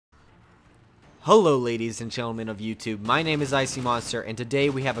Hello ladies and gentlemen of YouTube, my name is Icy Monster and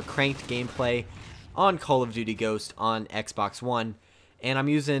today we have a cranked gameplay on Call of Duty Ghost on Xbox One, and I'm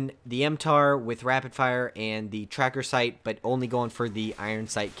using the MTAR with rapid fire and the tracker sight, but only going for the iron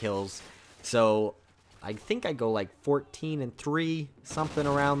sight kills. So I think I go like 14 and 3, something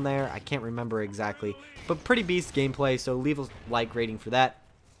around there. I can't remember exactly, but pretty beast gameplay, so leave a like rating for that.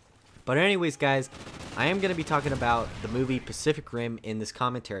 But anyways guys, I am going to be talking about the movie Pacific Rim in this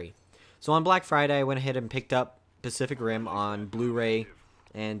commentary. So on Black Friday, I went ahead and picked up Pacific Rim on Blu-ray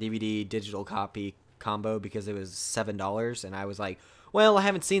and DVD digital copy combo because it was $7, and I was like, well, I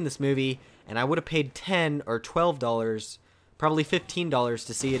haven't seen this movie, and I would have paid $10 or $12, probably $15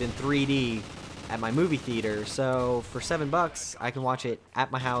 to see it in 3D at my movie theater. So for $7, I can watch it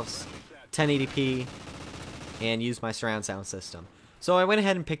at my house, 1080p, and use my surround sound system. So I went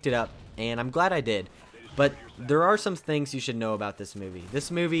ahead and picked it up, and I'm glad I did. But there are some things you should know about this movie.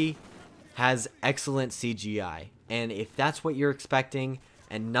 This movie has excellent CGI, and if that's what you're expecting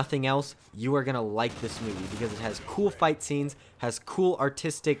and nothing else, you are gonna like this movie because it has cool fight scenes, has cool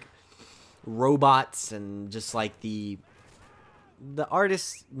artistic robots, and just like the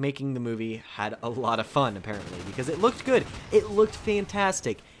artists making the movie had a lot of fun apparently because it looked good, it looked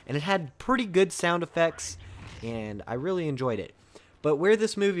fantastic, and it had pretty good sound effects, and I really enjoyed it. But where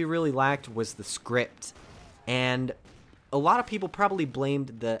this movie really lacked was the script, and a lot of people probably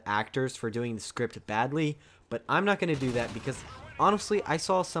blamed the actors for doing the script badly, but I'm not going to do that because, honestly, I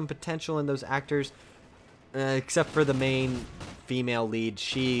saw some potential in those actors, except for the main female lead.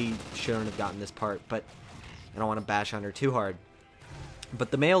 She shouldn't have gotten this part, but I don't want to bash on her too hard.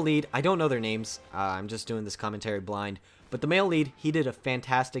 But the male lead, I don't know their names. I'm just doing this commentary blind. But the male lead, he did a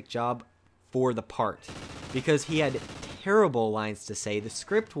fantastic job for the part because he had terrible lines to say. The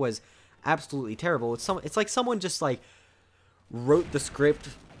script was absolutely terrible. It's like someone just like wrote the script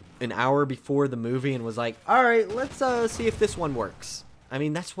an hour before the movie and was like, alright, let's see if this one works. I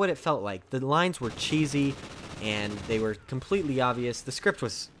mean, that's what it felt like. The lines were cheesy and they were completely obvious. The script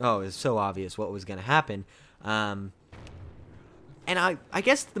was, it was so obvious what was going to happen. And I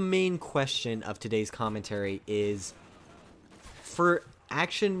guess the main question of today's commentary is, for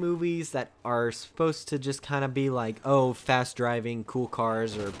action movies that are supposed to just kind of be like, oh, fast driving, cool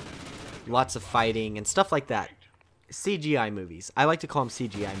cars, or lots of fighting and stuff like that, CGI movies. I like to call them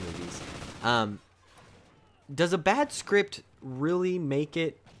CGI movies. Does a bad script really make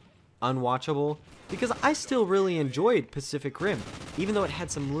it unwatchable? Because I still really enjoyed Pacific Rim. Even though it had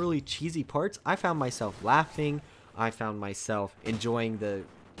some really cheesy parts, I found myself laughing. I found myself enjoying the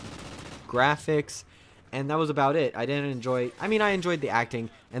graphics. And that was about it. I enjoyed the acting.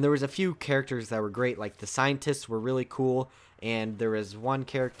 And there was a few characters that were great. Like the scientists were really cool. And there was one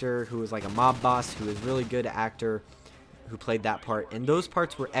character who was like a mob boss who was really good actor who played that part, and those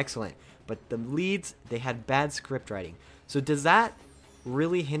parts were excellent, but the leads, they had bad script writing. So does that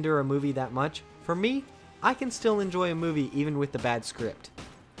really hinder a movie that much? For me, I can still enjoy a movie even with the bad script.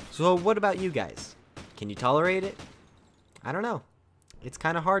 So what about you guys? Can you tolerate it? I don't know. It's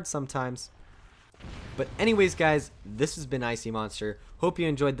kind of hard sometimes. But anyways guys, this has been Icy Monster. Hope you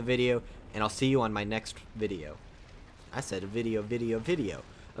enjoyed the video, and I'll see you on my next video. I said a video.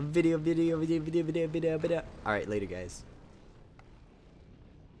 Alright, later guys.